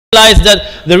realize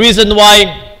that the reason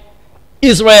why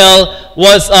Israel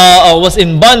was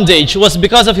in bondage was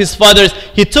because of his fathers.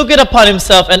 He took it upon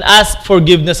himself and asked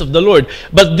forgiveness of the Lord.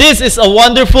 But this is a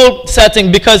wonderful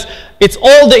setting because it's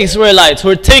all the Israelites who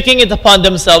are taking it upon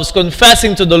themselves,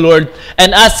 confessing to the Lord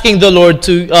and asking the Lord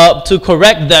to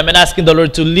correct them and asking the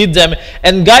Lord to lead them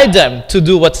and guide them to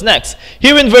do what's next.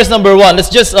 Here in verse number 1, let's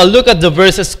just look at the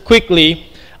verses quickly.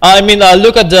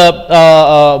 Look at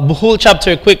the whole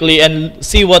chapter quickly and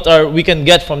see what we can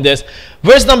get from this.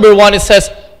 Verse number 1, it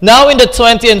says, "Now in the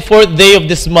 24th day of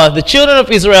this month, the children of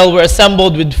Israel were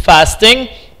assembled with fasting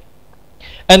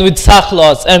and with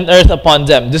sackcloth and earth upon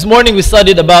them." This morning we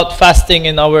studied about fasting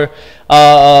in our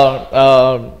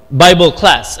Bible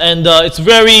class. And it's a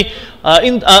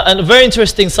very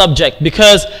interesting subject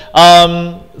because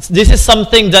this is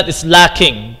something that is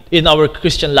lacking in our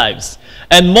Christian lives.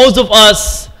 And most of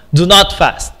us do not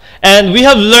fast. And we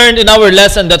have learned in our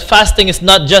lesson that fasting is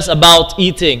not just about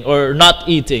eating or not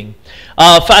eating.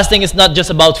 Fasting is not just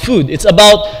about food. It's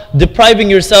about depriving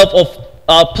yourself of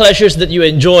pleasures that you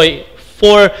enjoy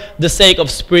for the sake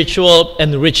of spiritual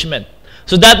enrichment.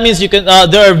 So that means you can.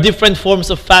 There are different forms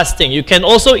of fasting. You can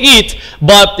also eat,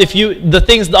 but if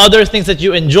the other things that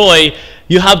you enjoy,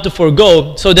 you have to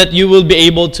forgo so that you will be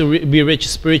able to be rich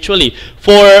spiritually.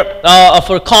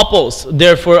 For couples,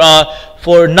 therefore,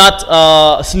 for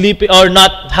not sleeping or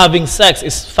not having sex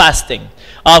is fasting.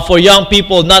 For young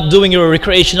people, not doing your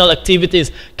recreational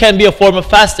activities can be a form of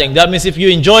fasting. That means if you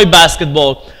enjoy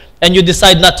basketball and you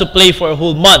decide not to play for a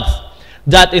whole month,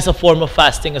 that is a form of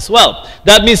fasting as well.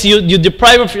 That means you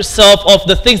deprive yourself of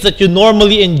the things that you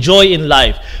normally enjoy in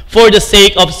life for the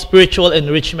sake of spiritual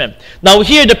enrichment. Now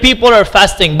here the people are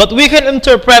fasting, but we can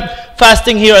interpret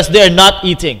fasting here as they are not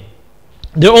eating.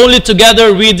 They're only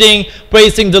together reading,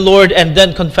 praising the Lord, and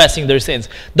then confessing their sins.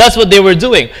 That's what they were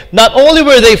doing. Not only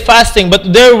were they fasting,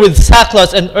 but they're with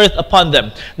sackcloth and earth upon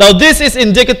them. Now this is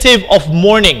indicative of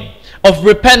mourning, of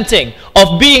repenting,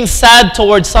 of being sad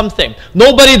towards something.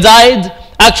 Nobody died.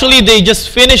 Actually, they just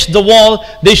finished the wall.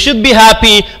 They should be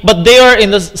happy, but they are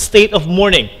in a state of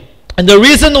mourning. And the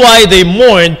reason why they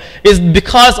mourn is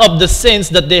because of the sins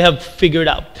that they have figured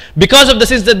out. Because of the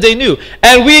sins that they knew.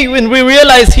 And when we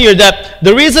realize here that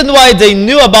the reason why they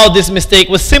knew about this mistake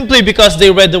was simply because they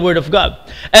read the Word of God.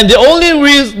 And the only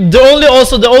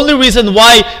reason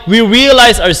why we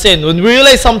realize our sin, when we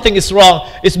realize something is wrong,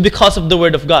 is because of the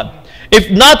Word of God.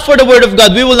 If not for the Word of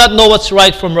God, we will not know what's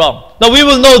right from wrong. Now, we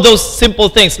will know those simple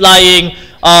things, lying,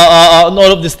 and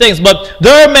all of these things. But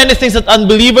there are many things that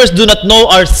unbelievers do not know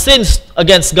are sins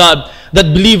against God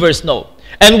that believers know.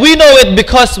 And we know it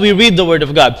because we read the Word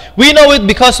of God. We know it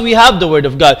because we have the Word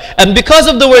of God. And because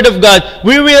of the Word of God,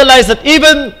 we realize that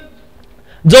even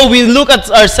though we look at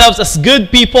ourselves as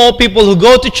good people, people who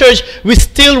go to church, we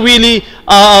still really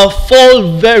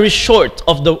fall very short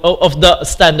of the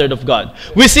standard of God.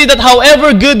 We see that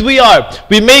however good we are,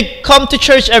 we may come to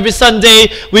church every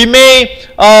Sunday, we may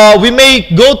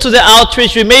go to the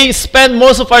outreach, we may spend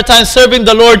most of our time serving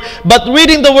the Lord, but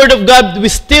reading the Word of God, we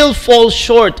still fall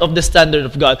short of the standard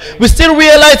of God. We still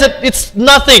realize that it's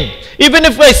nothing. Even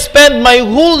if I spend my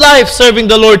whole life serving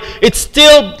the Lord, it's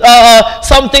still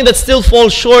something that still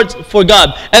falls short for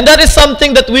God. And that is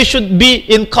something that we should be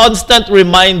in constant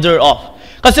reminder of.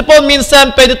 Kasi po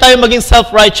minsan pwede tayo maging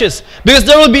self-righteous. Because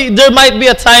there might be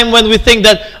a time when we think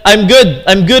that I'm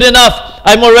good enough,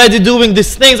 I'm already doing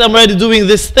these things, I'm already doing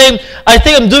this thing, I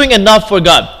think I'm doing enough for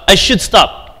God, I should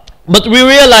stop. But we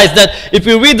realize that if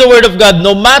you read the Word of God,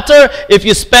 no matter if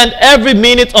you spend every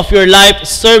minute of your life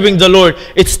serving the Lord,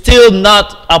 it's still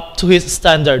not up to His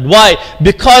standard. Why?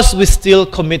 Because we still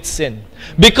commit sin.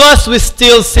 Because we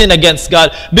still sin against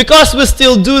God. Because we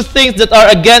still do things that are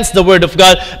against the Word of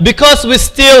God. Because we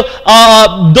still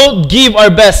don't give our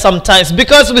best sometimes.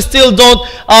 Because we still don't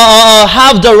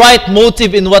have the right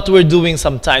motive in what we're doing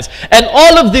sometimes. And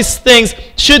all of these things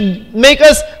should make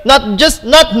us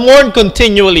not mourn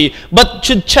continually, but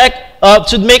should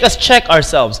make us check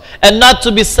ourselves. And not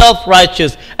to be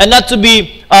self-righteous. And not to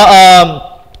be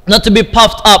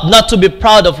puffed up, not to be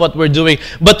proud of what we're doing,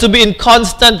 but to be in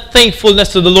constant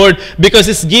thankfulness to the Lord because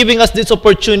He's giving us this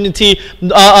opportunity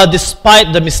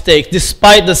despite the mistakes,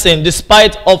 despite the sin,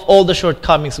 despite of all the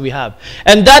shortcomings we have.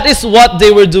 And that is what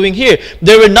they were doing here.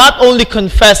 They were not only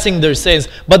confessing their sins,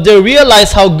 but they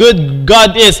realized how good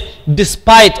God is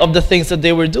despite of the things that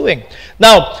they were doing.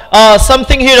 Now,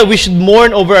 something here that we should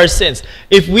mourn over our sins.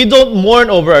 If we don't mourn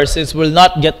over our sins, we'll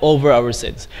not get over our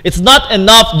sins. It's not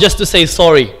enough just to say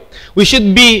sorry. We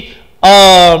should be,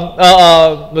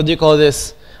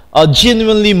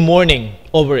 genuinely mourning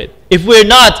over it. If we're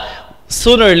not,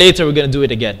 sooner or later we're going to do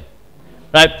it again.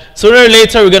 Right? Sooner or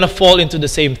later, we're going to fall into the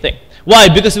same thing. Why?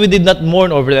 Because we did not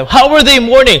mourn over them. How were they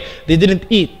mourning? They didn't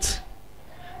eat.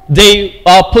 They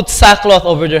put sackcloth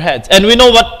over their heads. And we know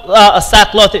what a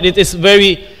sackcloth, it is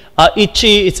very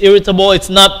itchy, it's irritable, it's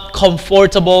not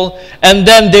comfortable. And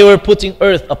then they were putting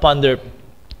earth upon their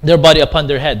body, upon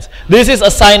their heads. This is a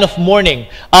sign of mourning,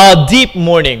 deep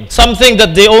mourning, something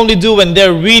that they only do when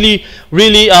they're really,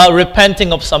 really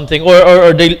repenting of something or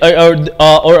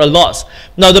a loss.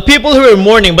 Now, the people who were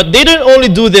mourning, but they didn't only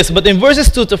do this, but in verses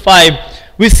 2 to 5,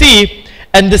 we see,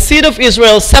 and the seed of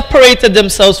Israel separated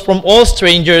themselves from all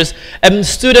strangers and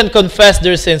stood and confessed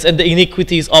their sins and the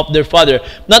iniquities of their father.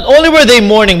 Not only were they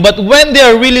mourning, but when they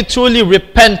are really truly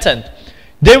repentant,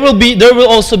 there will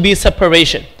also be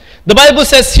separation. The Bible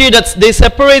says here that they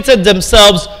separated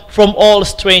themselves from all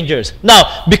strangers.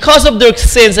 Now, because of their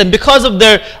sins and because of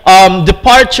their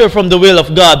departure from the will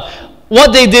of God,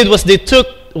 what they did was they took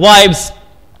wives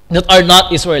that are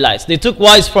not Israelites. They took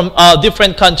wives from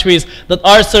different countries that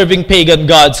are serving pagan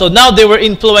gods. So now they were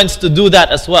influenced to do that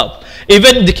as well.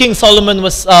 Even the King Solomon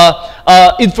was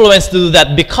influenced to do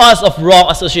that because of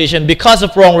wrong association, because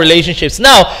of wrong relationships.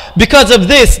 Now, because of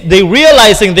this, they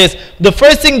realizing this, the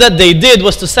first thing that they did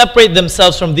was to separate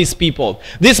themselves from these people.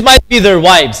 This might be their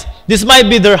wives. This might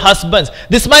be their husbands.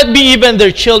 This might be even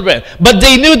their children. But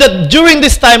they knew that during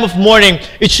this time of mourning,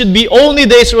 it should be only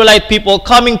the Israelite people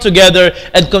coming together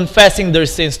and confessing their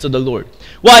sins to the Lord.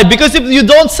 Why? Because if you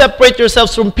don't separate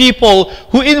yourselves from people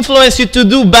who influence you to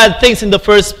do bad things in the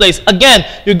first place, again,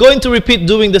 you're going to repeat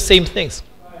doing the same things.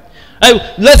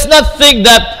 Let's not think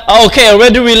that, okay, I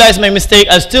already realized my mistake,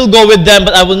 I'll still go with them,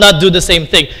 but I will not do the same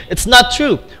thing. It's not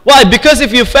true. Why? Because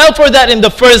if you fell for that in the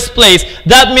first place,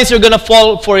 that means you're going to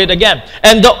fall for it again.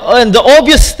 And the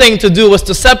obvious thing to do was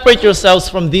to separate yourselves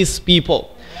from these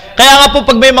people. Kaya nga po,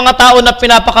 pag may mga tao na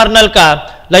pinapakarnal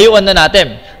ka, layuan na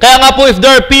natin. Kaya nga po, if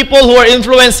there are people who are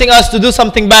influencing us to do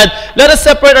something bad, let us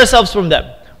separate ourselves from them.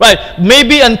 Right?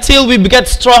 Maybe until we get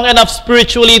strong enough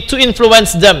spiritually to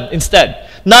influence them instead.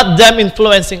 Not them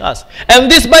influencing us.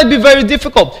 And this might be very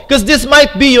difficult because this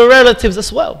might be your relatives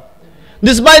as well.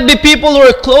 This might be people who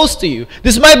are close to you.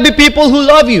 This might be people who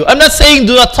love you. I'm not saying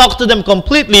do not talk to them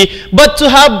completely, but to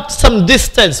have some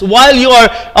distance while you are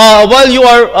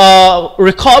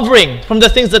recovering from the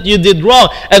things that you did wrong,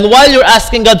 and while you're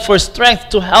asking God for strength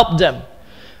to help them.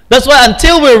 That's why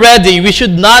until we're ready, we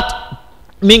should not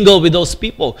mingle with those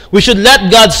people. We should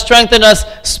let God strengthen us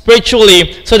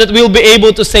spiritually so that we'll be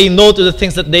able to say no to the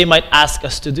things that they might ask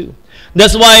us to do.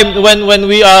 That's why when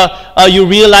we you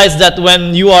realize that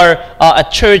when you are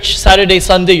at church, Saturday,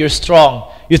 Sunday, you're strong.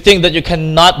 You think that you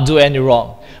cannot do any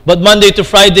wrong. But Monday to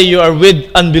Friday, you are with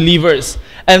unbelievers.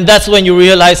 And that's when you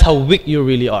realize how weak you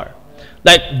really are.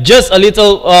 Like just a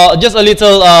little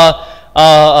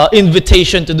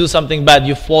invitation to do something bad,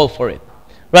 you fall for it.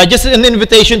 Right? Just an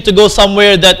invitation to go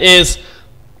somewhere that is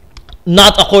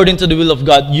not according to the will of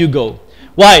God, you go.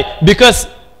 Why? Because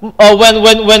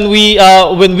when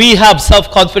we have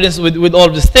self-confidence with all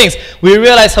these things, we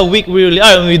realize how weak we really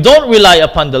are, and we don't rely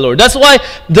upon the Lord. That's why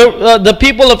the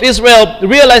people of Israel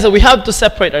realized that we have to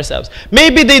separate ourselves.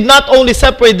 Maybe they not only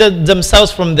separated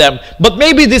themselves from them, but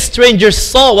maybe these strangers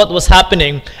saw what was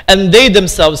happening, and they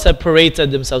themselves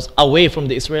separated themselves away from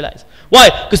the Israelites. Why?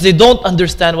 Because they don't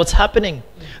understand what's happening.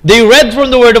 They read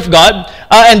from the Word of God,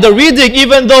 and the reading,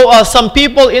 even though some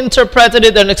people interpreted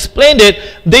it and explained it,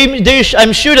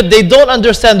 I'm sure that they don't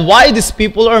understand why these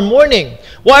people are mourning.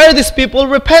 Why are these people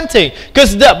repenting?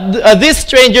 Because these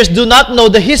strangers do not know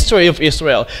the history of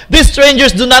Israel. These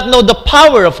strangers do not know the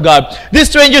power of God. These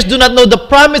strangers do not know the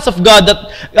promise of God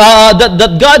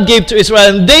that God gave to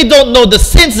Israel, and they don't know the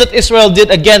sins that Israel did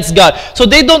against God. So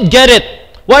they don't get it.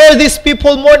 Why are these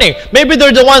people mourning? Maybe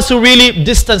they're the ones who really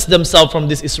distance themselves from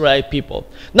these Israelite people.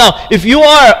 Now, if you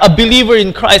are a believer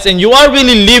in Christ and you are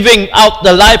really living out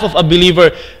the life of a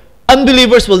believer,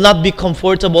 unbelievers will not be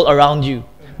comfortable around you.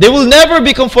 They will never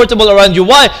be comfortable around you.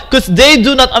 Why? Because they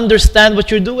do not understand what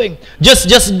you're doing.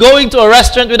 Just going to a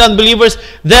restaurant with unbelievers,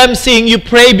 them seeing you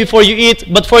pray before you eat,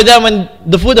 but for them when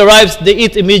the food arrives, they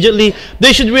eat immediately.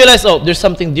 They should realize, oh, there's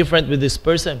something different with this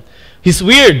person. He's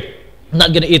weird. I'm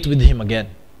not going to eat with him again.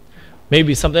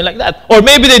 Maybe something like that. Or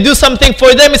maybe they do something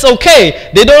for them, it's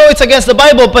okay. They don't know it's against the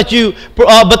Bible, but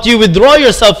you withdraw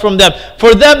yourself from them.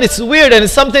 For them, it's weird and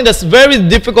it's something that's very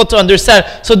difficult to understand.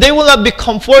 So they will not be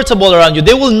comfortable around you.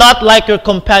 They will not like your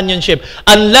companionship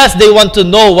unless they want to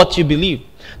know what you believe.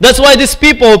 That's why these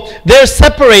people, they're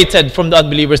separated from the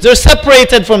unbelievers. They're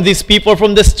separated from these people,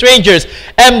 from the strangers.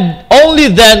 And only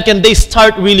then can they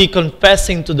start really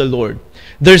confessing to the Lord.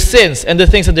 their sins and the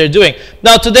things that they're doing.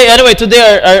 Now today, anyway,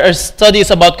 today our study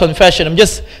is about confession. I'm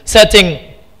just setting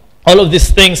all of these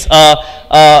things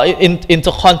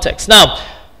into context. Now,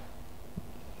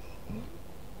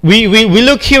 we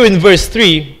look here in verse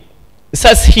 3. It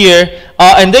says here,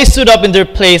 and they stood up in their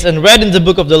place and read in the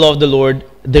book of the law of the Lord,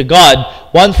 their God,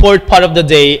 1/4 part of the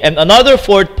day, and another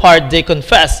 4th part they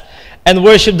confessed and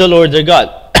worshiped the Lord their God.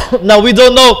 Now, we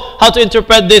don't know how to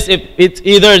interpret this, if it's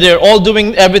either they're all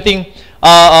doing everything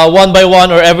one by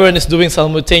one, or everyone is doing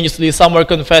simultaneously. Some are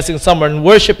confessing, some are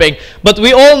worshiping. But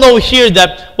we all know here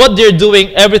that what they're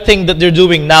doing, everything that they're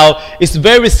doing now, is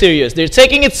very serious. They're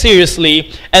taking it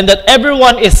seriously, and that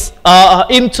everyone is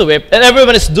into it, and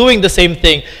everyone is doing the same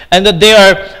thing, and that they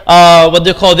are, what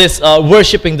they call this,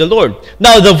 worshiping the Lord.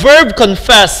 Now, the verb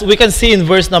confess, we can see in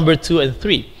verse number 2 and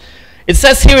 3. It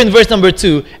says here in verse number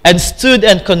 2, and stood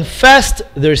and confessed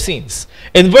their sins.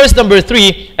 In verse number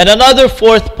 3, and another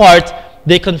 4th part,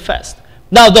 they confessed.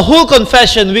 Now, the whole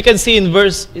confession we can see in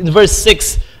verse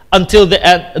 6 until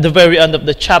the very end of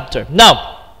the chapter.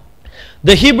 Now,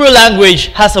 the Hebrew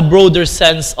language has a broader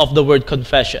sense of the word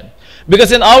confession.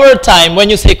 Because in our time,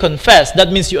 when you say confess,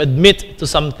 that means you admit to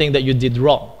something that you did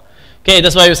wrong. Okay,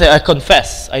 that's why you say, I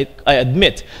confess, I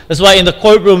admit. That's why in the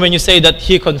courtroom, when you say that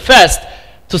he confessed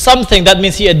to something, that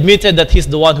means he admitted that he's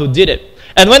the one who did it.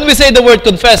 And when we say the word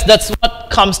confess, that's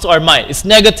what comes to our mind. It's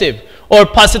negative or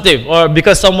positive, or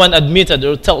because someone admitted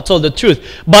or told the truth.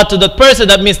 But to that person,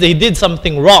 that means they did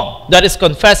something wrong. That is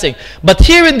confessing. But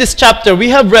here in this chapter, we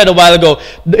have read a while ago,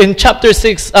 in chapter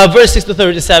 6, verse 6 to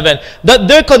 37, that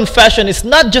their confession is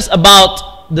not just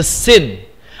about the sin.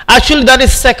 Actually, that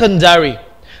is secondary.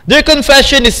 Their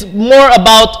confession is more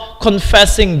about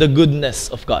confessing the goodness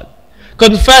of God.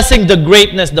 Confessing the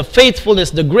greatness, the faithfulness,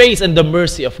 the grace, and the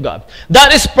mercy of God.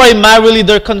 That is primarily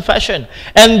their confession.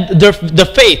 And the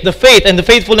faith and the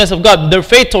faithfulness of God, their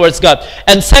faith towards God.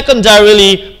 And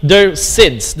secondarily, their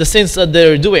sins, the sins that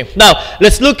they're doing. Now,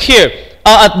 let's look here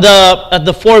at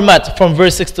the format from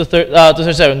verse 6 to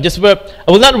 37.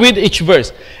 I will not read each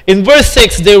verse. In verse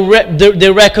 6, they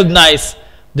recognize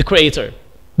the Creator.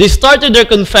 They started their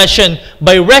confession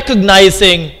by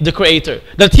recognizing the Creator.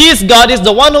 That He is God, He's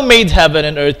the one who made heaven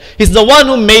and earth. He's the one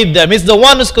who made them. He's the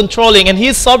one who's controlling, and He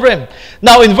is sovereign.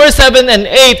 Now in verse 7 and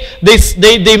 8,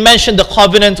 they mention the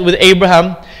covenant with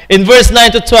Abraham. In verse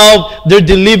 9 to 12, their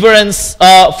deliverance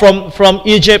from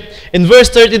Egypt. In verse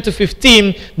 13 to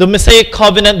 15, the Messianic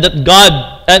covenant that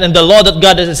God and the law that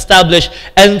God has established.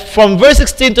 And from verse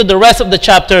 16 to the rest of the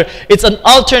chapter, it's an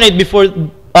alternate before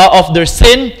of their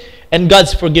sin and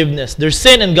God's forgiveness, their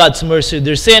sin and God's mercy,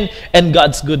 their sin and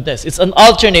God's goodness. It's an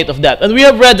alternate of that. And we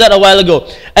have read that a while ago.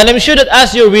 And I'm sure that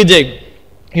as you're reading,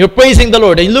 you're praising the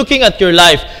Lord and looking at your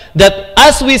life, that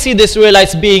as we see the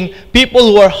Israelites being people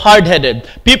who are hard-headed,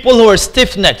 people who are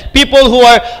stiff-necked, people who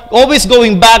are always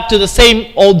going back to the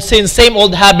same old sins, same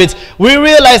old habits, we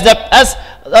realize that as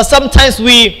sometimes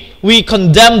we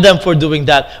condemn them for doing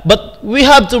that, but we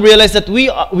have to realize that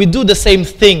we do the same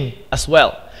thing as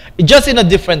well, just in a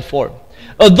different form.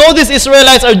 Although these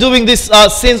Israelites are doing these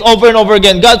sins over and over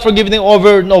again, God forgiving them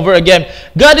over and over again,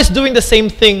 God is doing the same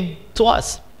thing to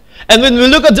us. And when we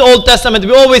look at the Old Testament,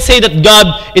 we always say that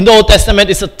God in the Old Testament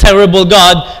is a terrible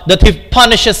God, that He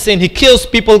punishes sin, He kills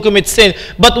people who commit sin.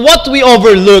 But what we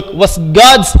overlook was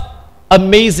God's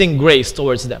amazing grace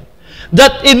towards them.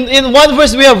 That in one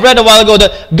verse we have read a while ago,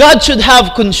 that God should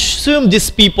have consumed these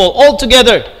people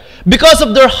altogether because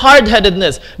of their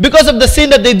hard-headedness, because of the sin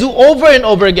that they do over and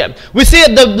over again. We see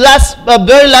at the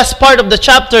very last part of the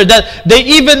chapter that they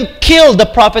even killed the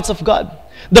prophets of God.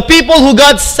 The people who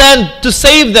God sent to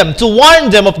save them, to warn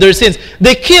them of their sins,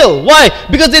 they kill. Why?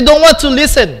 Because they don't want to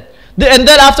listen. And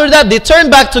then after that, they turn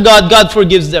back to God, God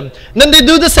forgives them. And then they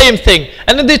do the same thing.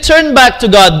 And then they turn back to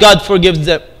God, God forgives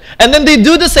them. And then they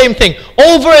do the same thing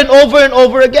over and over and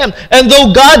over again. And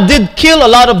though God did kill a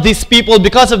lot of these people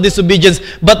because of disobedience,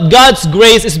 but God's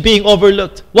grace is being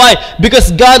overlooked. Why?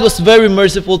 Because God was very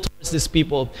merciful towards these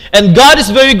people. And God is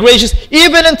very gracious.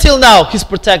 Even until now, He's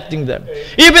protecting them.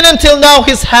 Even until now,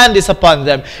 His hand is upon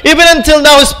them. Even until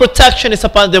now, His protection is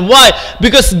upon them. Why?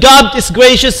 Because God is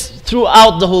gracious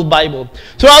throughout the whole Bible.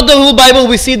 Throughout the whole Bible,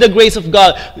 we see the grace of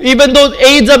God. Even though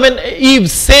Adam and Eve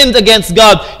sinned against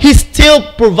God, He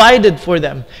still provided for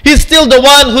them. He's still the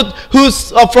one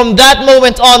who's from that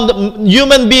moment on, the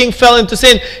human being fell into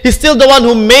sin. He's still the one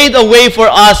who made a way for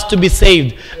us to be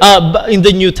saved in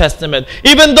the New Testament.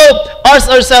 Even though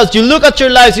ourselves, you look at your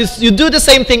lives, you do the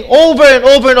same thing over and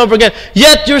over and over again,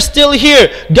 yet you're still here.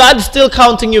 God's still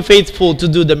counting you faithful to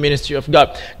do the ministry of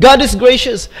God. God is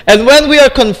gracious. And when we are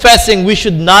confessing, we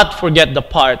should not forget the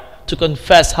part to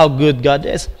confess how good God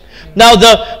is. Now,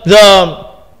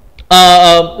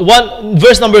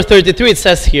 verse number 33, it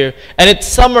says here, and it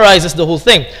summarizes the whole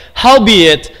thing.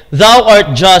 Howbeit, thou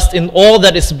art just in all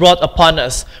that is brought upon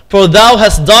us, for thou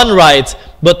hast done right,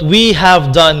 but we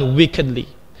have done wickedly.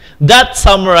 That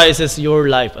summarizes your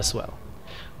life as well.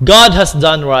 God has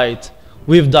done right,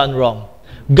 we've done wrong.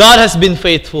 God has been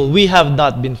faithful, we have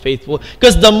not been faithful.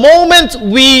 Because the moment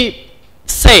we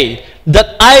say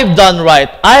that I've done right,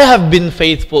 I have been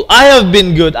faithful, I have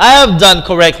been good, I have done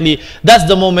correctly, that's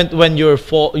the moment when you're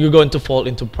going to fall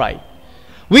into pride.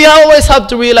 We always have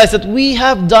to realize that we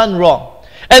have done wrong.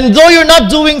 And though you're not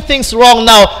doing things wrong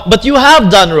now, but you have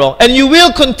done wrong, and you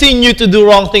will continue to do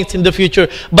wrong things in the future,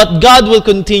 but God will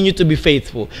continue to be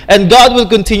faithful, and God will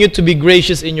continue to be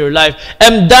gracious in your life.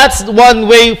 And that's one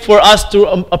way for us to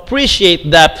appreciate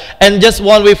that, and just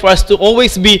one way for us to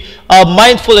always be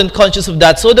mindful and conscious of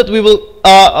that, so that we will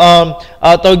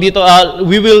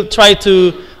we will try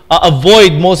to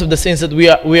avoid most of the sins that we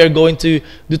are going to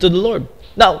do to the Lord.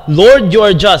 Now, Lord, you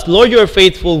are just. Lord, you are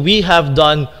faithful. We have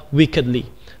done wickedly.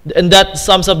 And that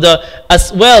sums up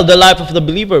as well the life of the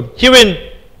believer. Here in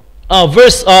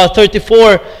verse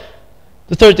 34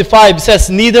 to 35, it says,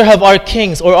 Neither have our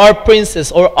kings, or our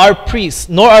princes, or our priests,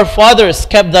 nor our fathers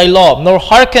kept thy law, nor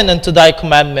hearkened unto thy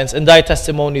commandments and thy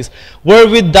testimonies,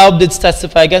 wherewith thou didst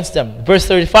testify against them. Verse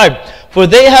 35, For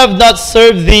they have not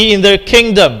served thee in their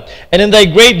kingdom, and in thy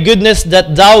great goodness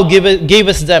that thou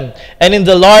gavest them, and in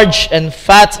the large and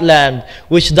fat land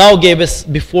which thou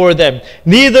gavest before them.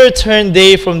 Neither turned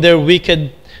they from their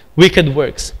wicked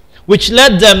works, which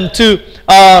led them to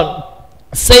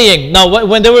saying, now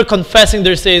when they were confessing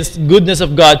their sins, goodness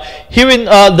of God, here in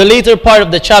the later part of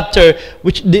the chapter,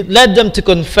 which led them to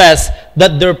confess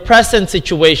that their present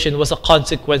situation was a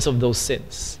consequence of those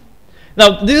sins.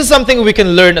 Now, this is something we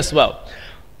can learn as well.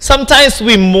 Sometimes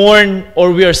we mourn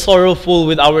or we are sorrowful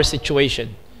with our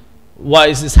situation. Why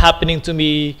is this happening to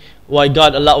me? Why did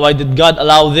God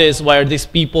allow this? Why are these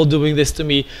people doing this to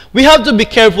me? We have to be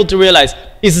careful to realize,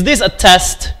 is this a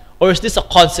test? Or is this a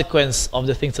consequence of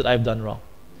the things that I've done wrong?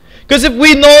 Because if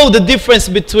we know the difference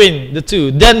between the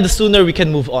two, then the sooner we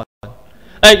can move on.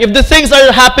 Like if the things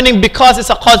are happening because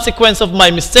it's a consequence of my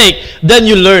mistake, then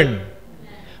you learn.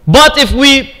 But if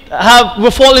we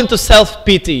fall into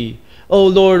self-pity, oh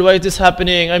Lord, why is this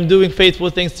happening? I'm doing faithful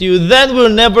things to you. Then we'll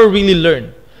never really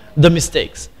learn the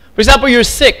mistakes. For example, you're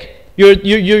sick.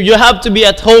 You have to be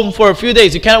at home for a few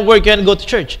days. You can't work, you can't go to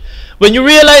church. When you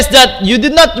realize that you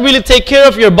did not really take care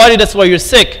of your body, that's why you're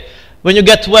sick. When you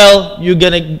get well, you're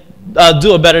going to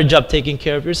do a better job taking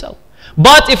care of yourself.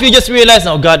 But if you just realize,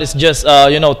 now God is just,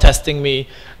 testing me,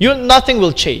 nothing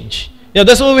will change.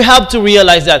 That's what we have to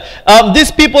realize that.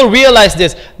 These people realize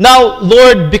this. Now,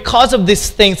 Lord, because of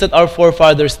these things that our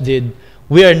forefathers did,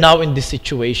 we are now in this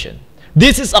situation.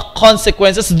 This is a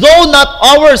consequence. Though not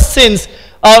our sins,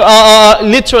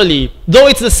 literally, though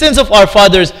it's the sins of our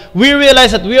fathers, we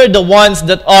realize that we are the ones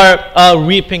that are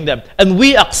reaping them. And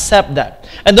we accept that.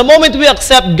 And the moment we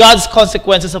accept God's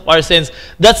consequences of our sins,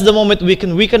 that's the moment we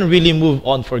can really move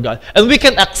on for God. And we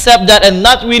can accept that and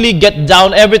not really get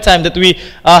down every time that we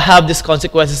have these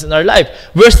consequences in our life.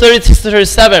 Verse 36 to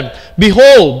 37,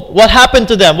 Behold, what happened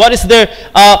to them? What is their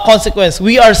consequence?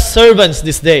 We are servants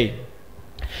this day.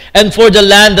 And for the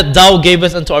land that thou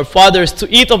gavest unto our fathers to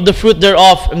eat of the fruit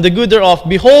thereof and the good thereof,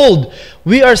 behold,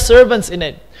 we are servants in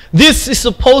it. This is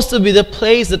supposed to be the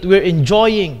place that we're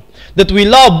enjoying, that we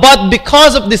love. But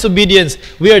because of disobedience,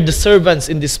 we are the servants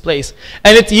in this place.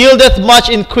 And it yieldeth much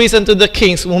increase unto the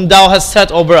kings whom thou hast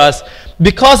set over us.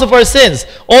 Because of our sins,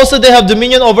 also they have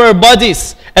dominion over our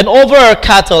bodies and over our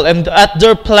cattle and at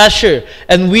their pleasure.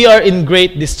 And we are in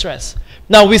great distress.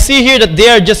 Now, we see here that they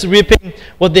are just reaping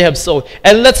what they have sown.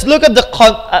 And let's look at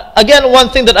again, one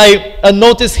thing that I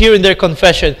noticed here in their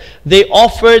confession. They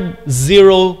offered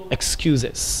zero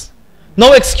excuses.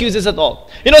 No excuses at all.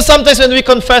 Sometimes when we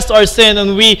confess our sin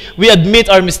and we admit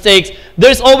our mistakes,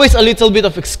 there's always a little bit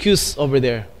of excuse over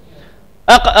there.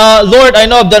 Lord, I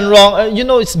know I've done wrong.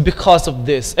 It's because of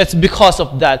this. It's because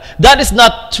of that. That is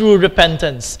not true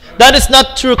repentance. That is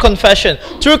not true confession.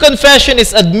 True confession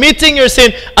is admitting your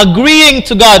sin, agreeing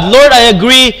to God. Lord, I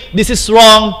agree. This is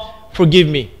wrong. Forgive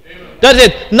me. That's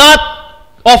it. Not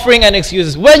offering any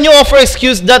excuses. When you offer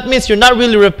excuse, that means you're not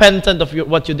really repentant of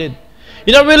what you did.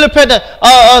 You're not really repentant.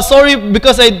 Sorry,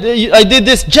 because I did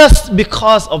this just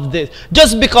because of this.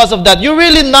 Just because of that. You're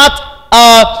really not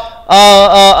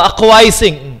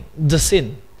acquiescing the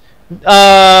sin.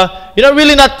 You're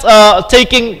really not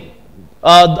taking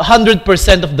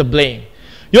 100% of the blame.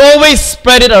 You always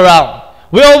spread it around.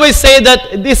 We always say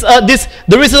that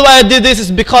the reason why I did this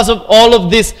is because of all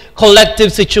of this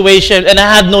collective situation, and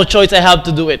I had no choice, I have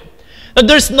to do it. But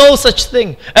there's no such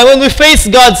thing. And when we face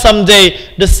God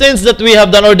someday, the sins that we have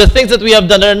done or the things that we have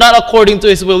done are not according to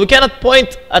His will, we cannot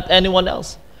point at anyone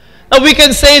else. Now we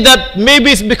can say that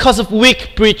maybe it's because of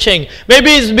weak preaching.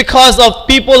 Maybe it's because of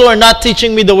people who are not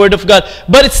teaching me the Word of God.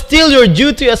 But it's still your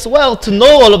duty as well to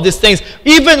know all of these things,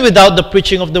 even without the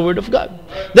preaching of the Word of God.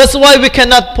 That's why we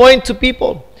cannot point to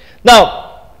people. Now,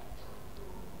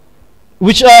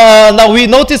 now we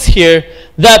notice here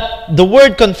that the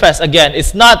word confess, again,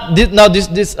 it's not, this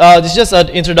is just an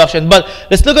introduction, but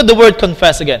let's look at the word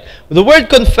confess again. The word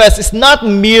confess is not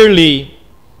merely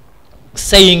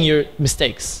saying your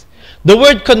mistakes. The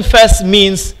word confess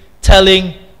means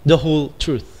telling the whole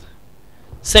truth,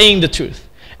 saying the truth,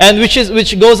 and which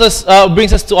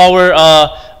brings us to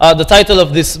our the title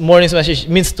of this morning's message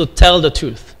means to tell the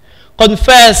truth.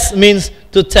 Confess means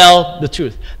to tell the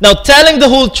truth. Now, telling the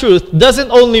whole truth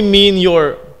doesn't only mean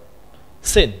your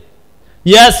sin.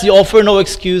 Yes, you offer no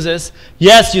excuses.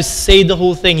 Yes, you say the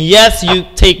whole thing. Yes, you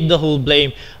take the whole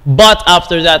blame. But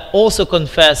after that, also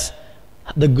confess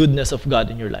the goodness of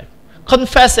God in your life.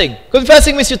 Confessing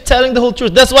means you're telling the whole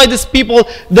truth. That's why these people,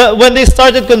 when they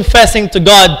started confessing to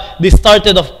God, they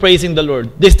started off praising the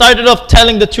Lord. They started off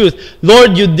telling the truth.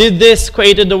 Lord, you did this,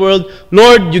 created the world.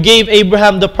 Lord, you gave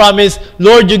Abraham the promise.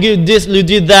 Lord, you did this, you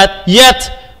did that.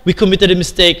 Yet, we committed a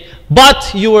mistake.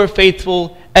 But you were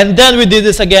faithful. And then we did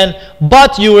this again.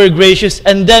 But you were gracious.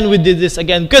 And then we did this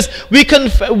again. Because we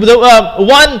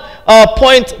one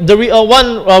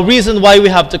reason why we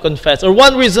have to confess, or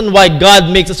one reason why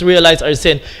God makes us realize our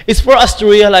sin, is for us to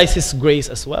realize His grace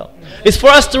as well. It's for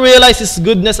us to realize His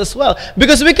goodness as well.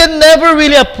 Because we can never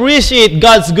really appreciate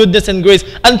God's goodness and grace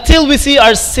until we see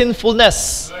our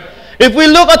sinfulness. If we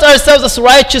look at ourselves as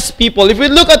righteous people, if we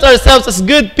look at ourselves as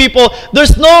good people,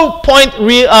 there's no point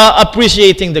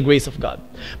appreciating the grace of God.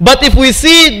 But if we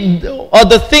see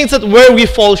the things where we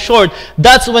fall short,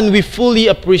 that's when we fully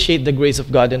appreciate the grace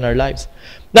of God in our lives.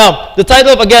 Now, the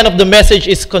title of the message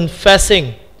is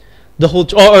confessing the whole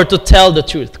truth, or to tell the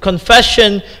truth.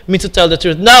 Confession means to tell the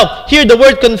truth. Now, here the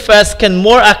word confess can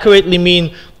more accurately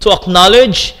mean to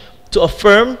acknowledge, to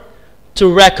affirm,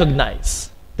 to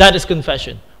recognize. That is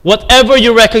confession. Whatever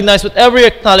you recognize, whatever you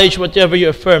acknowledge, whatever you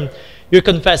affirm, you're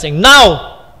confessing.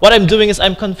 Now, what I'm doing is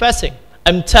I'm confessing.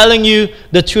 I'm telling you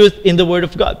the truth in the Word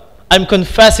of God. I'm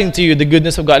confessing to you the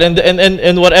goodness of God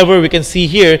and whatever we can see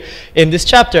here in this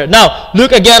chapter. Now,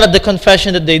 look again at the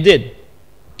confession that they did.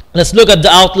 Let's look at the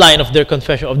outline of their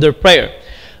confession, of their prayer.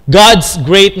 God's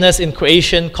greatness in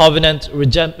creation, covenant,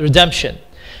 redemption.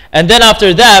 And then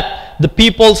after that, the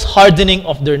people's hardening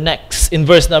of their necks in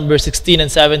verse number 16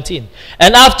 and 17.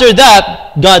 And after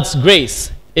that, God's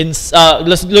grace.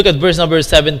 Let's look at verse number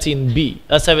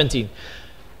 17.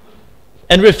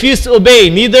 And refused to obey,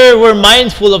 neither were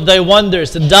mindful of thy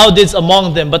wonders that thou didst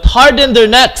among them, but hardened their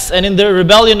necks, and in their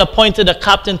rebellion appointed a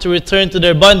captain to return to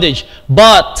their bondage.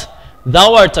 But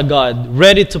thou art a God,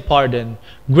 ready to pardon,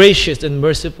 gracious and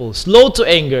merciful, slow to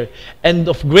anger, and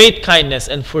of great kindness,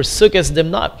 and forsookest them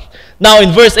not. Now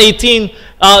in verse 18,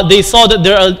 they saw that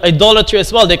there are idolatry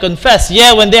as well. They confessed,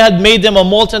 when they had made them a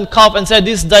molten calf and said,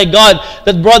 this is thy God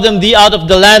that brought them thee out of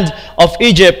the land of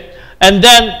Egypt. And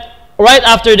then right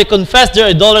after they confessed their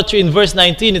idolatry, in verse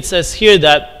 19, it says here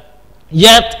that,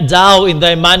 yet thou in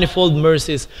thy manifold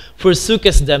mercies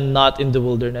forsookest them not in the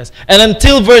wilderness. And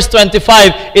until verse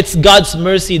 25, it's God's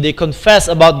mercy. They confess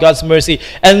about God's mercy.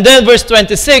 And then verse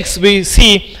 26, we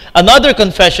see another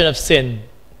confession of sin,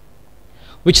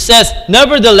 which says,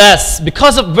 nevertheless,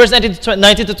 because of verse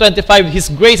 19 to 25, His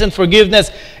grace and forgiveness,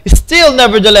 still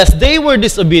nevertheless, they were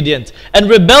disobedient and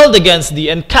rebelled against thee,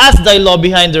 and cast thy law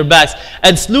behind their backs,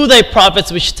 and slew thy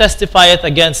prophets which testifieth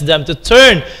against them, to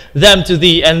turn them to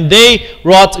thee, and they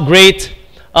wrought great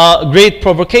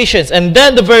provocations. And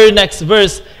then the very next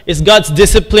verse is God's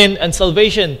discipline and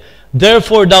salvation.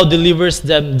 Therefore thou deliverest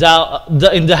them in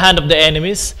the hand of the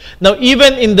enemies. Now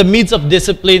even in the midst of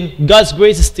discipline, God's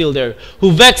grace is still there,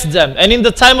 who vexed them. And in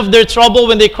the time of their trouble,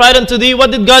 when they cried unto thee,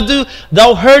 what did God do?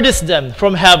 Thou heardest them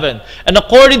from heaven. And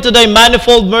according to thy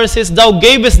manifold mercies, thou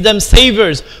gavest them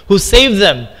saviors, who saved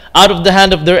them out of the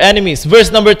hand of their enemies. Verse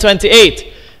number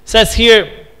 28 says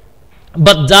here,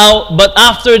 but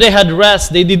after they had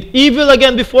rest, they did evil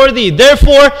again before thee.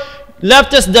 Therefore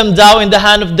leftest them thou in the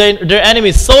hand of their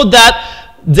enemies, so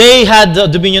that they had the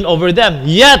dominion over them.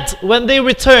 Yet when they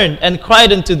returned and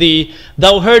cried unto thee,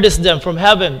 thou heardest them from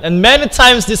heaven, and many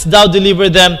times didst thou deliver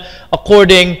them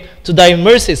according to thy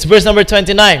mercies. Verse number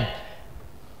 29.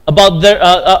 about their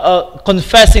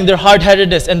confessing their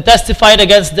hard-headedness, and testified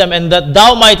against them, and that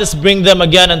thou mightest bring them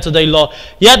again unto thy law.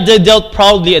 Yet they dealt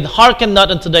proudly, and hearkened not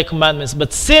unto thy commandments,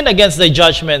 but sinned against thy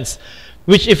judgments,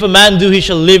 which if a man do, he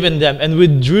shall live in them, and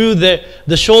withdrew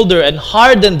the shoulder, and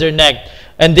hardened their neck,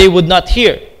 and they would not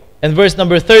hear. And verse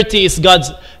number 30 is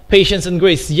God's patience and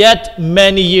grace. Yet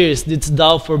many years didst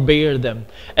thou forbear them,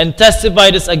 and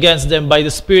testifiedst against them by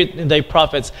the Spirit in thy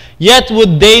prophets. Yet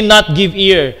would they not give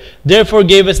ear. Therefore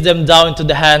gavest them down into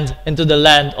the hand, into the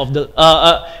land of the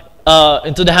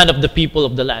into the hand of the people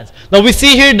of the lands. Now we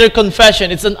see here their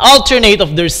confession. It's an alternate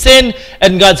of their sin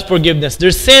and God's forgiveness,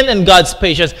 their sin and God's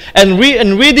patience. And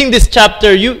reading this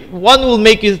chapter,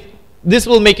 this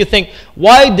will make you think,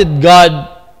 why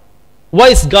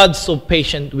is God so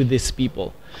patient with these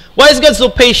people? Why is God so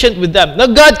patient with them? Now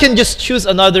God can just choose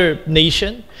another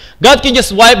nation. God can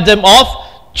just wipe them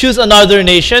off, choose another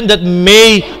nation that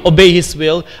may obey His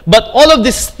will. But all of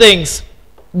these things,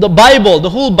 the Bible, the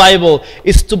whole Bible,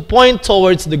 is to point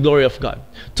towards the glory of God.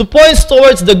 To point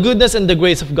towards the goodness and the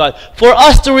grace of God. For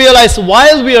us to realize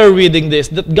while we are reading this,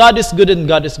 that God is good and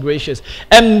God is gracious.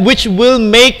 And which will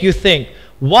make you think,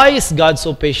 why is God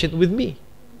so patient with me?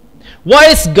 Why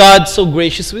is God so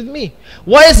gracious with me?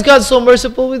 Why is God so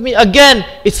merciful with me? Again,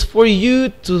 it's for you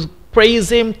to praise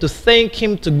Him, to thank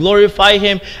Him, to glorify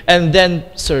Him, and then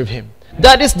serve Him.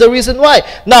 That is the reason why.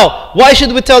 Now, why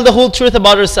should we tell the whole truth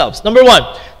about ourselves? Number one,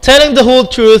 telling the whole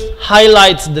truth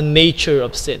highlights the nature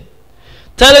of sin.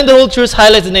 Telling the whole truth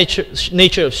highlights the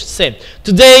nature of sin.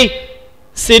 Today,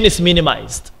 sin is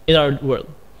minimized in our world.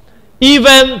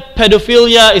 Even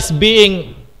pedophilia is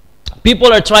being...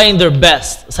 People are trying their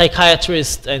best.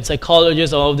 Psychiatrists and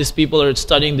psychologists, all of these people are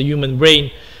studying the human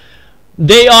brain.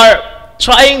 They are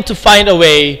trying to find a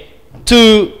way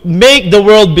to make the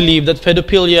world believe that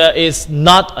pedophilia is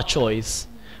not a choice,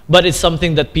 but it's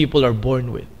something that people are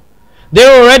born with.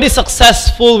 They're already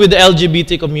successful with the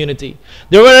LGBT community.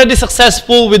 They're already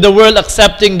successful with the world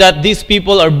accepting that these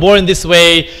people are born this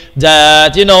way,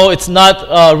 that, it's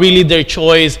not really their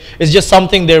choice. It's just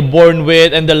something they're born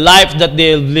with, and the life that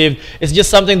they've lived is just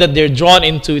something that they're drawn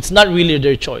into. It's not really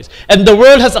their choice. And the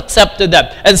world has accepted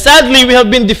that. And sadly, we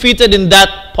have been defeated in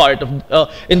that part.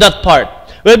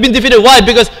 We have been defeated. Why?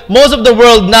 Because most of the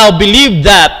world now believe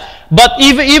that. But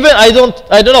even I don't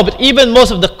know. But even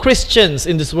most of the Christians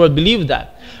in this world believe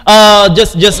that.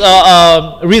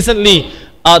 Recently,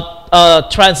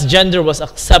 transgender was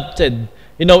accepted.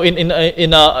 In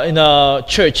a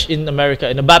church in America,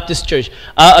 in a Baptist church,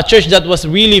 a church that was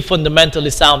really fundamentally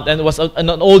sound and was an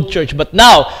old church. But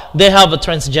now they have a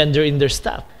transgender in their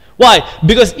staff. Why?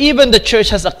 Because even the church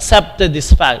has accepted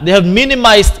this fact. They have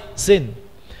minimized sin.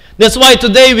 That's why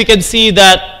today we can see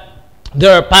that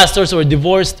there are pastors who are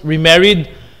divorced, remarried,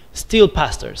 still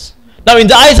pastors. Now, in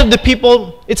the eyes of the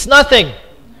people, it's nothing.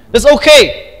 That's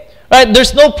okay. Right?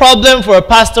 There's no problem for a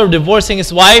pastor divorcing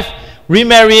his wife,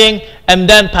 remarrying, and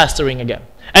then pastoring again.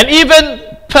 And even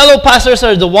fellow pastors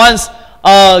are the ones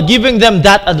giving them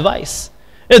that advice.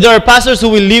 There are pastors who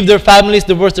will leave their families,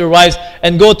 divorce their wives,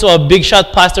 and go to a big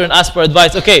shot pastor and ask for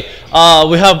advice. Okay,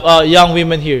 we have young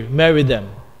women here, marry them.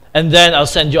 And then I'll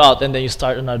send you out, and then you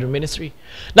start another ministry.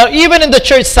 Now, even in the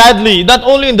church, sadly, not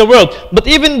only in the world, but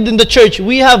even in the church,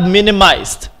 we have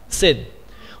minimized sin.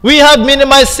 We have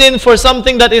minimized sin for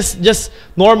something that is just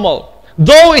normal.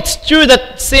 Though it's true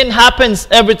that sin happens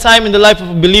every time in the life of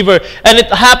a believer, and it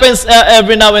happens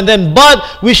every now and then,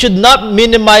 but we should not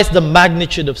minimize the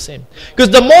magnitude of sin. Because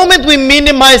the moment we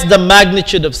minimize the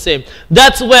magnitude of sin,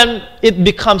 that's when it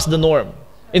becomes the norm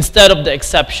instead of the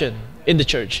exception in the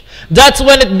church. That's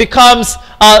when it becomes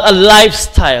a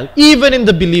lifestyle, even in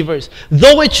the believers.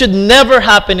 Though it should never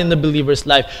happen in the believer's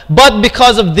life, but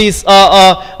because of these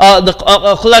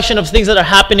the collection of things that are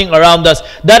happening around us,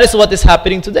 that is what is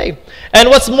happening today. And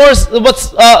what's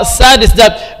sad is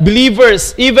that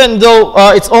believers, even though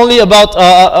it's only about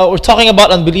we're talking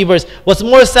about unbelievers, what's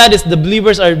more sad is the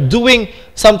believers are doing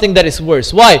something that is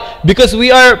worse. Why? Because we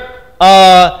are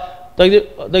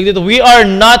we are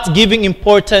not giving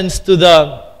importance to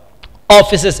the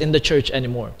offices in the church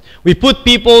anymore. We put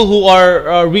people who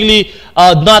are really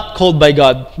not called by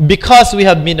God because we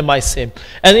have minimized sin.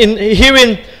 And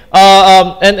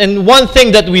and one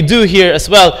thing that we do here as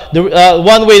well,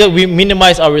 one way that we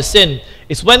minimize our sin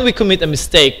is when we commit a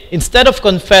mistake, instead of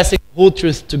confessing the whole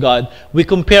truth to God, we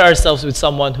compare ourselves with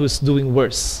someone who's doing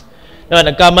worse.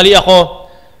 Nagkamali ako,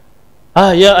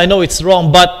 yeah, I know it's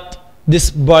wrong, but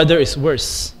this brother is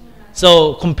worse.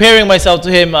 So comparing myself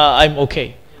to him, I'm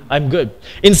okay. I'm good.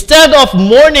 Instead of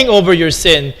mourning over your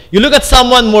sin, you look at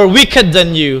someone more wicked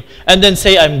than you and then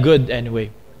say, I'm good anyway.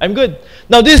 I'm good.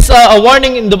 Now this is a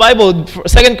warning in the Bible,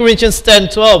 2 Corinthians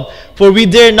 10:12. For we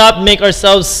dare not make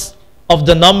ourselves of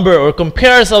the number or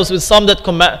compare ourselves with some that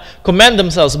commend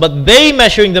themselves, but they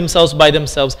measuring themselves by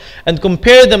themselves and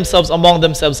compare themselves among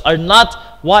themselves are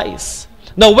not wise.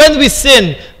 Now when we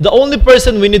sin, the only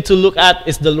person we need to look at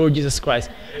is the Lord Jesus Christ.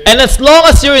 And as long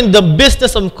as you're in the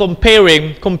business of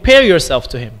comparing, compare yourself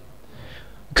to Him.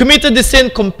 Committed the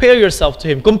sin, compare yourself to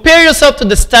Him. Compare yourself to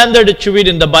the standard that you read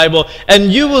in the Bible,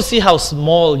 and you will see how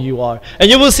small you are.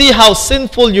 And you will see how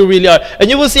sinful you really are. And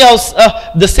you will see how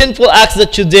the sinful acts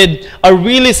that you did are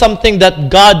really something that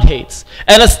God hates.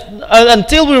 And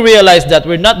until we realize that,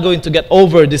 we're not going to get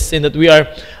over this sin that we are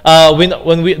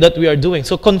that we are doing.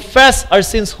 So confess our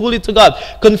sins wholly to God.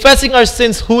 Confessing our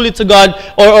sins wholly to God,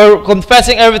 or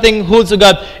confessing everything wholly to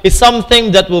God, is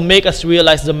something that will make us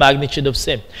realize the magnitude of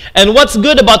sin. And what's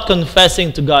good about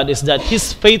confessing to God is that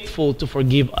He's faithful to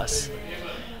forgive us.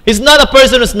 He's not a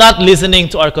person who's not listening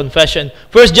to our confession.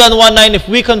 1 John 1:9, if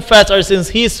we confess our sins,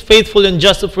 He is faithful and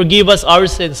just to forgive us our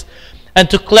sins and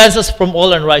to cleanse us from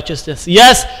all unrighteousness.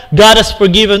 Yes, God has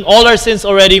forgiven all our sins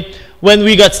already when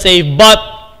we got saved,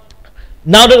 but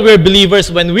now that we're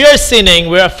believers, when we are sinning,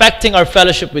 we're affecting our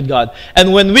fellowship with God.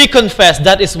 And when we confess,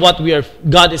 that is what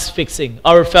God is fixing,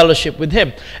 our fellowship with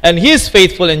Him. And He is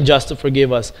faithful and just to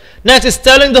forgive us. Next is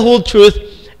telling the whole truth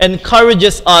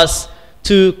encourages us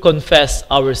to confess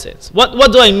our sins.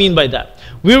 What do I mean by that?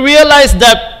 We realize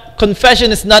that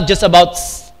confession is not just about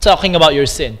talking about your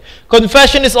sin.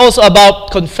 Confession is also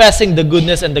about confessing the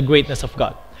goodness and the greatness of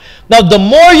God. Now, the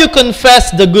more you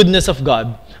confess the goodness of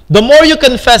God, the more you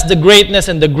confess the greatness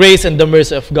and the grace and the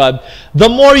mercy of God, the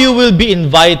more you will be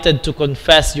invited to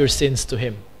confess your sins to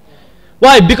Him.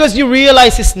 Why? Because you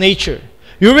realize His nature.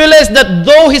 You realize that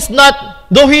though He's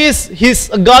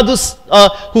a God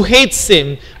who hates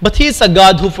sin, but He is a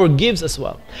God who forgives as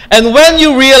well. And when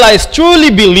you realize, truly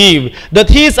believe that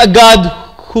He is a God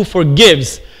who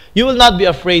forgives, you will not be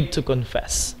afraid to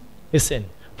confess His sin.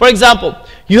 For example,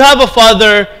 you have a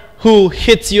father who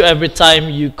hits you every time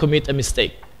you commit a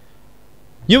mistake.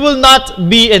 You will not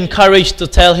be encouraged to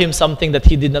tell him something that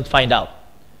he did not find out,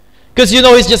 because you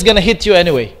know he's just going to hit you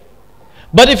anyway.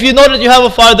 But if you know that you have a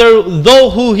father, though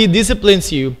who he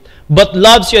disciplines you, but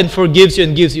loves you and forgives you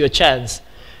and gives you a chance,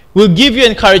 will give you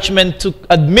encouragement to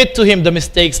admit to him the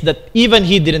mistakes that even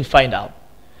he didn't find out.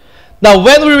 Now,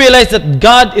 when we realize that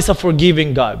God is a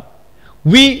forgiving God,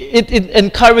 it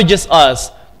encourages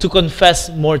us to confess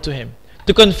more to Him.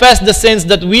 To confess the sins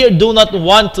that we do not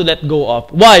want to let go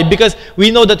of. Why? Because we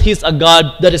know that He's a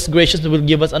God that is gracious and will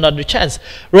give us another chance.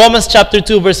 Romans chapter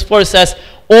 2 verse 4 says,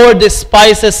 "Or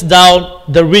despises thou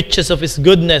the riches of His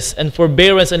goodness and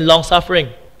forbearance and long-suffering."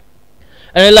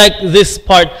 And I like this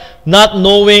part, "not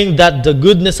knowing that the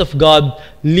goodness of God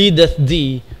leadeth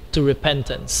thee to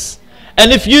repentance."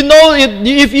 And if you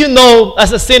know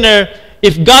as a sinner,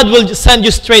 if God will send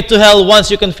you straight to hell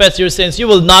once you confess your sins, you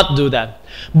will not do that.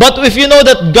 But if you know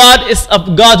that God is a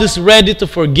God who's ready to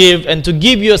forgive and to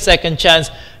give you a second chance,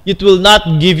 it will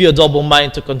not give you a double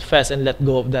mind to confess and let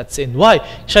go of that sin. Why?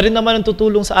 Siya rin naman ang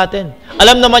tutulong sa atin.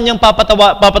 Alam naman niyang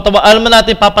alam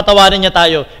natin papatawarin niya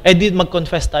tayo, di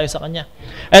mag-confess tayo sa Kanya.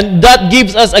 And that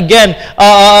gives us again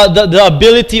the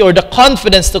ability or the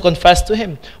confidence to confess to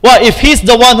Him. Why? If He's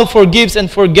the one who forgives and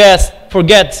forgets,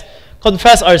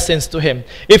 confess our sins to Him.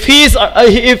 If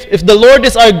the Lord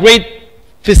is our great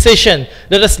physician,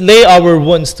 let us lay our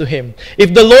wounds to Him.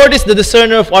 If the Lord is the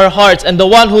discerner of our hearts and the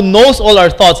one who knows all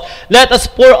our thoughts, let us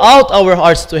pour out our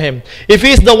hearts to Him. If He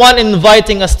is the one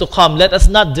inviting us to come, let us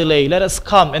not delay. Let us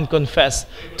come and confess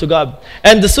to God.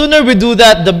 And the sooner we do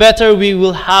that, the better we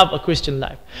will have a Christian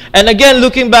life. And again,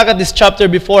 looking back at this chapter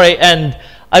before I end,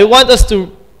 I want us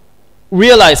to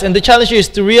realize, and the challenge here is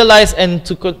to realize and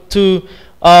to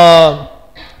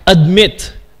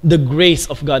admit the grace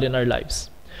of God in our lives.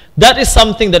 That is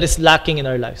something that is lacking in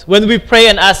our lives. When we pray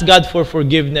and ask God for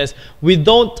forgiveness, we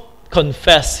don't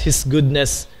confess His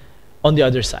goodness on the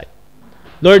other side.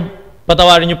 Lord,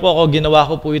 patawarin niyo po ako, ginawa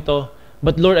ko po ito.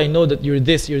 But Lord, I know that you're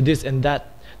this, and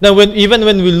that. Now, even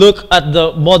when we look at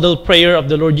the model prayer of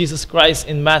the Lord Jesus Christ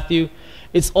in Matthew,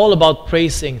 it's all about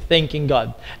praising, thanking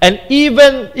God. And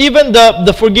even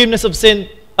the forgiveness of sin,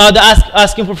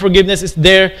 asking for forgiveness is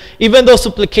there. Even though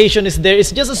supplication is there,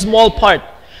 it's just a small part.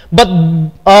 But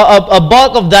a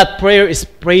bulk of that prayer is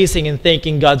praising and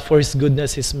thanking God for His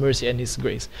goodness, His mercy, and His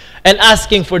grace. And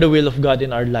asking for the will of God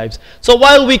in our lives. So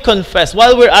while we confess,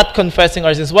 while we're at confessing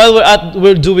our sins, while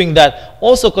we're doing that,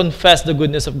 also confess the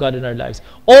goodness of God in our lives.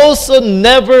 Also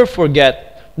never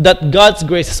forget that God's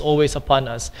grace is always upon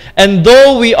us. And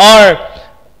though we are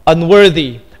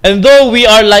unworthy, and though we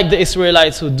are like the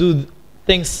Israelites who do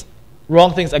things,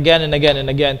 wrong things again and again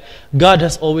and again, God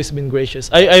has always been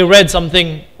gracious. I read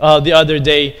something the other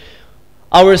day.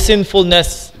 Our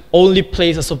sinfulness only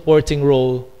plays a supporting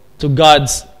role to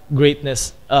God's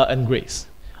greatness and grace.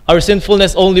 Our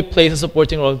sinfulness only plays a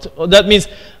supporting role. That means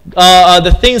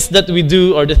the things that we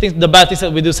do, or the bad things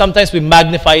that we do, sometimes we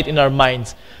magnify it in our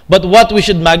minds. But what we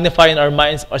should magnify in our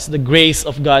minds is the grace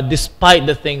of God, despite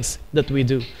the things that we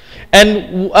do.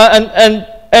 And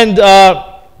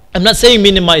I'm not saying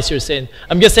minimize your sin.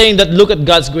 I'm just saying that look at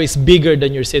God's grace bigger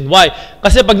than your sin. Why?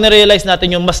 Kasi pag na-realize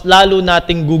natin yung, mas lalo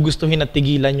nating gugustuhin at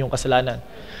tigilan yung kasalanan.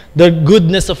 The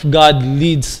goodness of God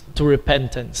leads to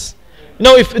repentance. You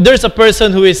know, if there's a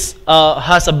person who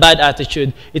has a bad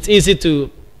attitude, it's easy to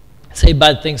say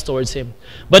bad things towards him.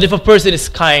 But if a person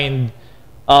is kind,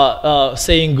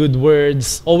 saying good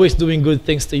words, always doing good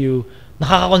things to you,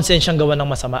 nakakakonsensyang gawa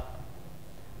ng masama.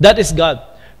 That is God.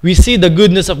 We see the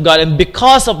goodness of God, and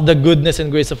because of the goodness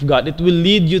and grace of God, it will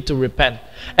lead you to repent.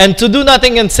 And to do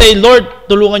nothing and say, Lord,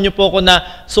 tulungan niyo po ako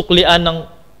na suklian ng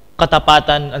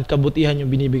katapatan at kabutihan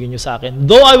yung binibigyan niyo sa akin.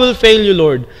 Though I will fail you,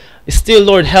 Lord, still,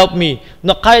 Lord, help me.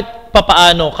 Na kahit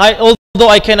papaano,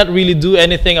 although I cannot really do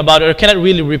anything about it, or cannot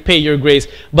really repay your grace,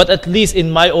 but at least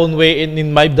in my own way, in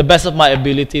the best of my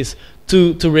abilities,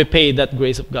 to repay that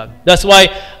grace of God. That's why,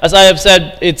 as I have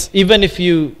said, it's even if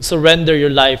you surrender your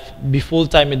life, be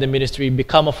full-time in the ministry,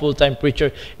 become a full-time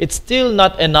preacher, it's still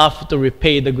not enough to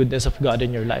repay the goodness of God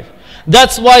in your life.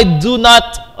 That's why do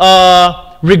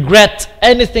not regret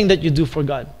anything that you do for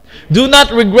God. Do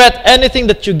not regret anything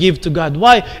that you give to God.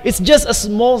 Why? It's just a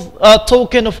small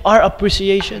token of our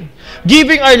appreciation.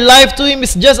 Giving our life to Him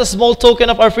is just a small token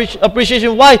of our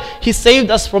appreciation. Why? He saved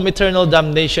us from eternal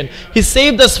damnation. He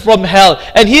saved us from hell.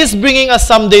 And He is bringing us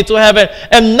someday to heaven.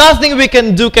 And nothing we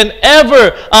can do can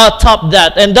ever top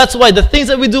that. And that's why the things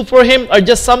that we do for Him are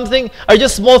just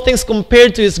small things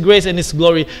compared to His grace and His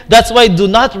glory. That's why do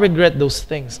not regret those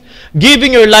things.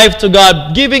 Giving your life to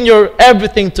God, giving your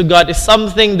everything to God is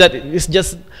something that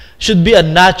should be a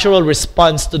natural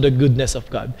response to the goodness of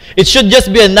God. It should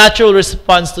just be a natural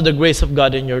response to the grace of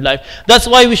God in your life. That's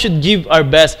why we should give our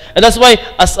best. And that's why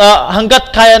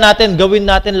hanggat kaya natin, gawin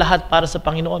natin lahat para sa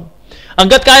Panginoon.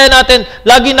 Hanggat kaya natin,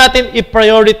 lagi natin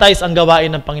i-prioritize ang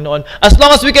gawain ng Panginoon. As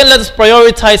long as we can, let us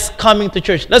prioritize coming to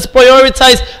church. Let's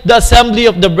prioritize the assembly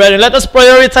of the brethren. Let us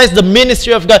prioritize the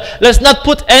ministry of God. Let's not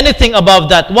put anything above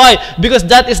that. Why? Because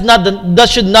that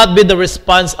should not be the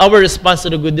response, our response to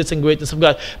the goodness and greatness of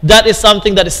God. That is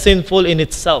something that is sinful in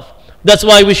itself. That's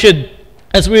why we should,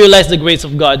 as we realize the grace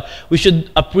of God, we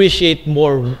should appreciate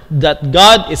more that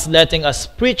God is letting us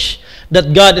preach,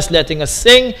 that God is letting us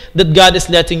sing, that God is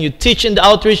letting you teach in the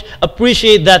outreach.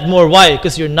 Appreciate that more. Why?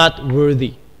 Because you're not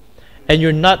worthy. And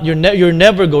you're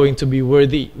never going to be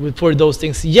worthy for those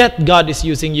things. Yet God is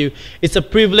using you. It's a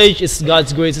privilege. It's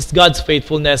God's grace. It's God's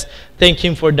faithfulness. Thank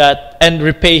Him for that and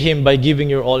repay Him by giving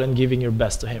your all and giving your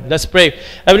best to Him. Let's pray.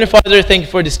 Heavenly Father, thank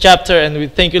you for this chapter, and we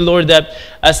thank you, Lord, that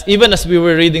even as we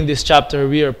were reading this chapter,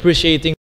 we are appreciating